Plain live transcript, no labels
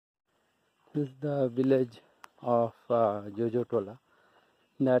This is the village of Jojo Tola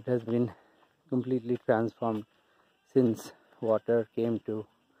that has been completely transformed since water came to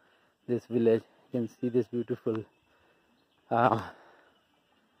this village. You can see this beautiful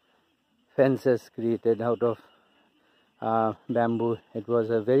fences created out of bamboo. It was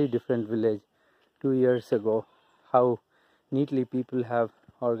a very different village 2 years ago. How neatly people have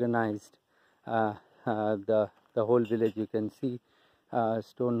organized the whole village. You can see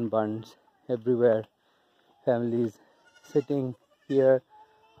stone bunds everywhere, families sitting here.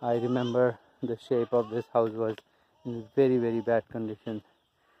 I remember the shape of this house was in very bad condition.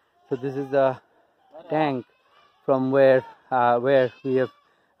 So this is the tank from where we have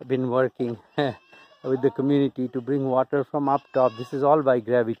been working with the community to bring water from up top. This is all by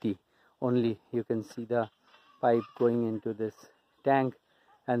gravity only. You can see the pipe going into this tank,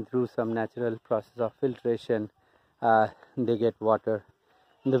 and through some natural process of filtration they get water.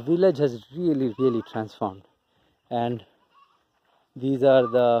 The village has really transformed, and these are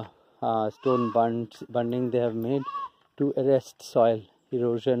the stone bunding they have made to arrest soil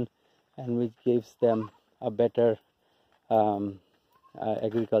erosion, and which gives them a better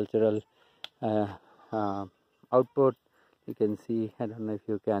agricultural output. You can see, I don't know if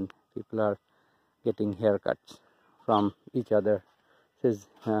you can, people are getting haircuts from each other. This is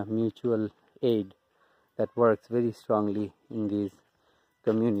mutual aid that works very strongly in these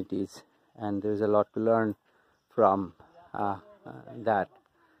communities, and there's a lot to learn from that.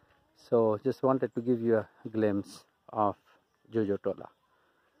 So just wanted to give you a glimpse of Jojo Tola.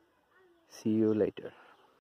 See you later.